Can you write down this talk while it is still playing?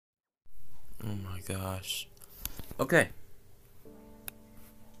Oh my gosh. Okay.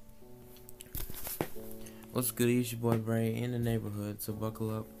 What's good? It's your boy Bray in the neighborhood, so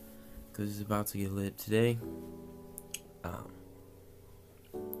buckle up, cause it's about to get lit today.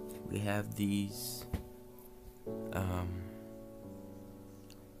 We have these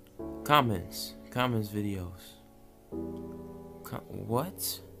comments videos.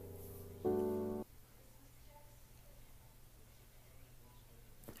 What?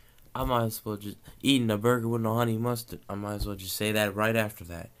 I might as well just eating a burger with no honey mustard. I might as well just say that right after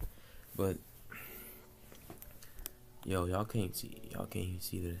that. But yo, y'all can't see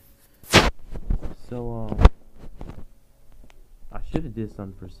this. So I should have did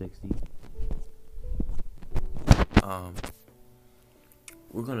something for 60.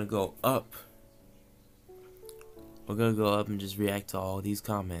 We're gonna go up. We're gonna go up and just react to all these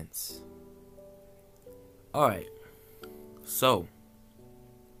comments. Alright. So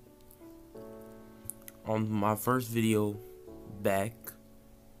on my first video back,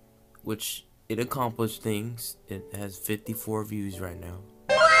 which it accomplished things, it has 54 views right now,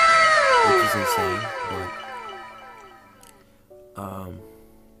 which is insane. But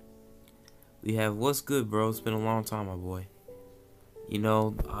we have what's good, bro. It's been a long time, my boy. You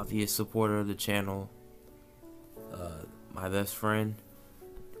know, obvious supporter of the channel, my best friend.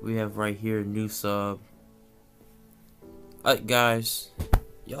 We have right here new sub. Guys,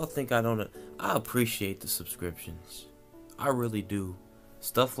 y'all think I don't? I appreciate the subscriptions. I really do.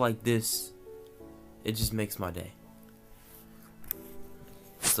 Stuff like this, it just makes my day.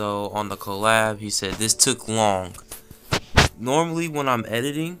 So on the collab, he said this took long. Normally when I'm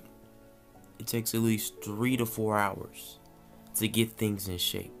editing, it takes at least 3 to 4 hours to get things in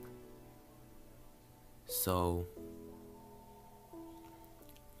shape. So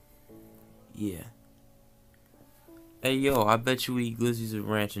yeah. Hey yo, I bet you eat glizzies with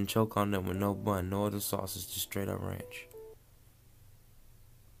ranch and choke on them with no bun, no other sauces, just straight up ranch.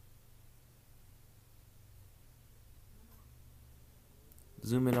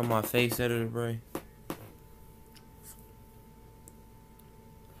 Zoom in on my face editor, Bray.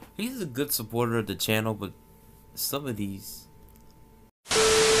 He's a good supporter of the channel, but some of these.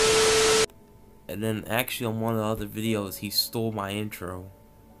 And then actually on one of the other videos, he stole my intro.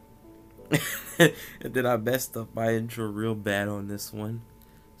 And then I messed up my intro real bad on this one.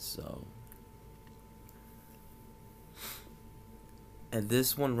 So. And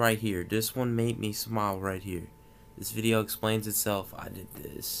this one right here. This one made me smile right here. This video explains itself. I did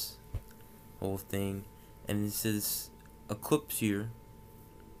this whole thing. And it says a clip here.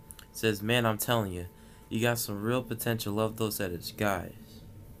 It says, man, I'm telling you. You got some real potential. Love those edits. Guys.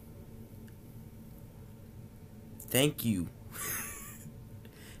 Thank you.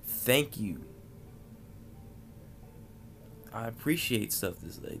 Thank you. I appreciate stuff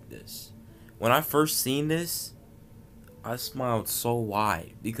like this. When I first seen this, I smiled so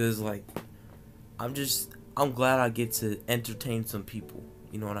wide because like I'm glad I get to entertain some people.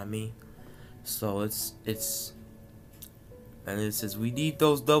 You know what I mean? So it's and it says we need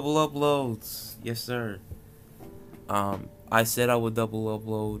those double uploads. Yes, sir. I said I would double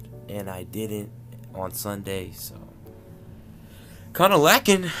upload and I didn't on Sunday, so kind of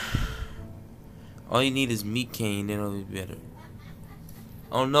lacking. All you need is meat cane, then it'll be better.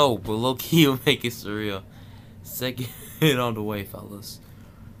 Oh no, but low key will make it surreal. Second hit on the way, fellas.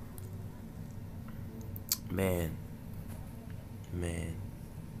 Man.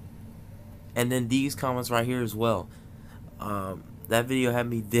 And then these comments right here as well. That video had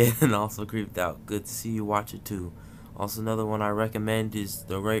me dead and also creeped out. Good to see you watch it too. Also another one I recommend is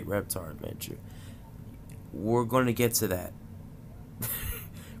The Great Reptar Adventure. We're going to get to that.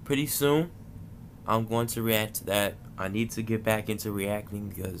 Pretty soon. I'm going to react to that. I need to get back into reacting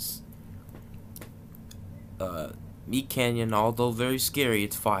because Meat Canyon, although very scary,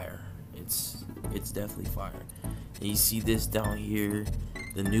 it's fire. It's definitely fire. And you see this down here,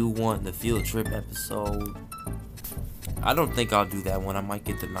 the new one, the field trip episode. I don't think I'll do that one. I might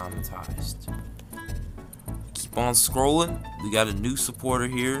get demonetized. Keep on scrolling. We got a new supporter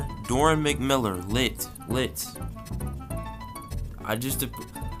here, Doran McMiller. Lit. I just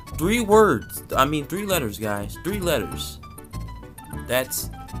 3 words. I mean 3 letters, guys. 3 letters.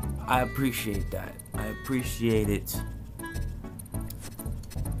 I appreciate that. I appreciate it.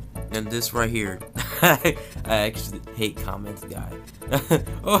 And this right here. I actually hate comments, guy.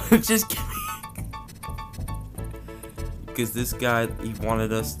 Oh, just kidding. Because this guy, he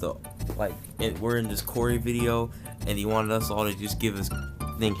wanted us to, like, we're in this Corey video, and he wanted us all to just give his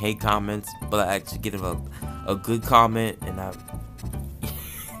thing hate comments, but I actually give him a good comment, and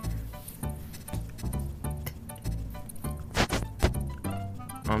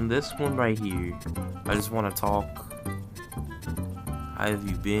on this one right here, I just want to talk. How have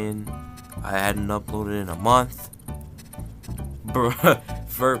you been? I hadn't uploaded in a month. Bruh,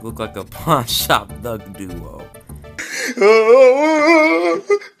 Ferg looked like a pawn shop thug duo.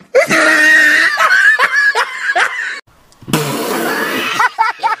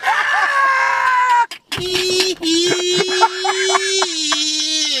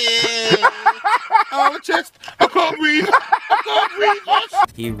 Oh, chest. I can't breathe. I can't breathe.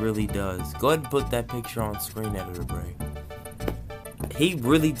 He really does. Go ahead and put that picture on screen, Editor Bray. He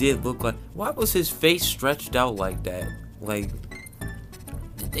really did look like. Why was his face stretched out like that? Like,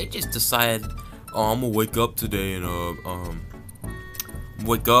 did they just decide, oh, I'm gonna wake up today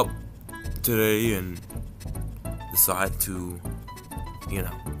and decide to, you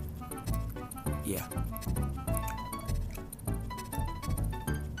know, yeah.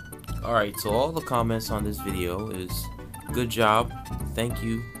 Alright, so all the comments on this video is, good job, thank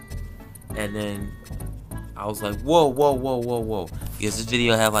you, and then I was like, whoa, because this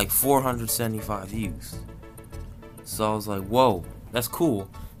video had like 475 views, so I was like, whoa, that's cool.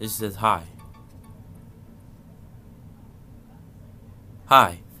 It says hi.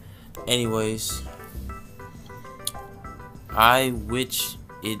 Anyways, I wish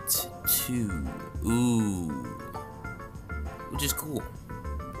it too. Ooh, which is cool.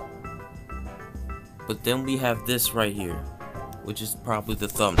 But then we have this right here, which is probably the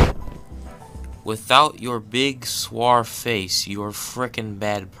thumbnail. Without your big swar face, you're a frickin'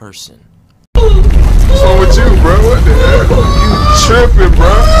 bad person. What's wrong with you, bro? What the hell? You tripping,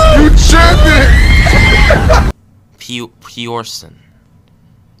 bro? You tripping? Pyorson.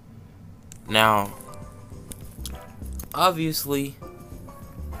 Now, obviously,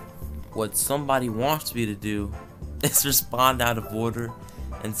 what somebody wants me to do is respond out of order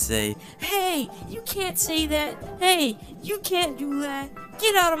and say, hey, you can't say that. Hey, you can't do that.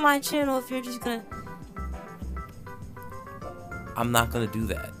 Get out of my channel if you're just gonna... I'm not gonna do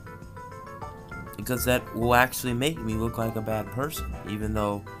that. Because that will actually make me look like a bad person. Even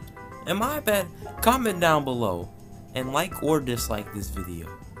though, am I bad? Comment down below and like or dislike this video.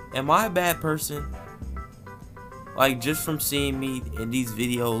 Am I a bad person? Like, just from seeing me in these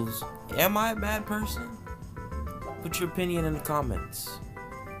videos, am I a bad person? Put your opinion in the comments.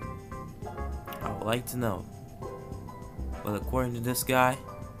 I would like to know. But according to this guy,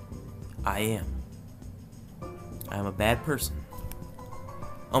 I am a bad person.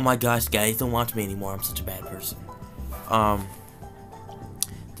 Oh my gosh, guys, don't watch me anymore. I'm such a bad person.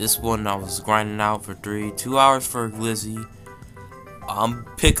 This one I was grinding out for 2 hours for Glizzy.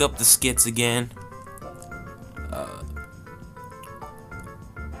 Pick up the skits again. No.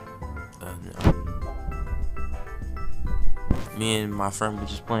 Me and my friend were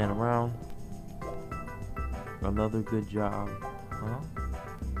just playing around. Another good job. Huh?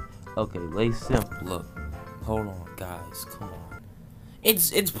 Okay, lay simple. Look. Hold on, guys. Come on.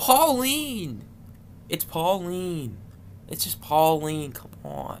 It's Pauline. It's Pauline. It's just Pauline. Come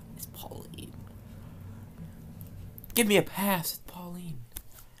on. It's Pauline. Give me a pass. It's Pauline.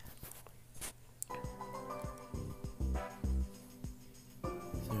 I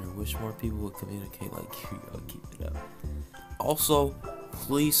wish more people would communicate like you. I'll keep it up. Also,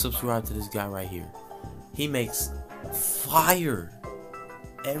 please subscribe to this guy right here. He makes fire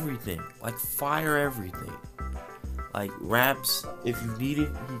everything. Like fire everything. Like raps, if you need it,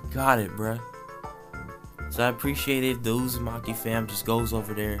 he got it, bruh. So I appreciate it. The Uzumaki fam just goes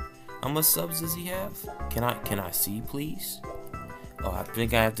over there. How much subs does he have? Can I see, please? Oh, I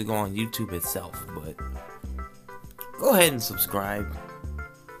think I have to go on YouTube itself, but go ahead and subscribe.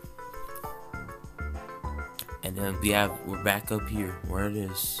 And then we're back up here where it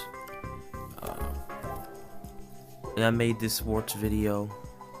is. And I made this sports video.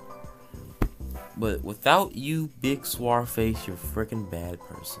 But without you, big swar face, you're a freaking bad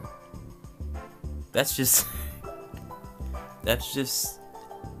person. That's just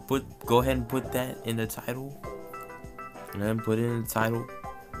go ahead and put that in the title. And then put it in the title.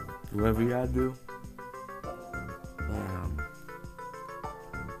 Whatever you gotta do.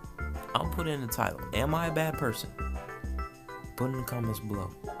 I'll put it in the title. Am I a bad person? Put in the comments below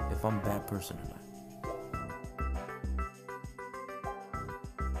if I'm a bad person or not.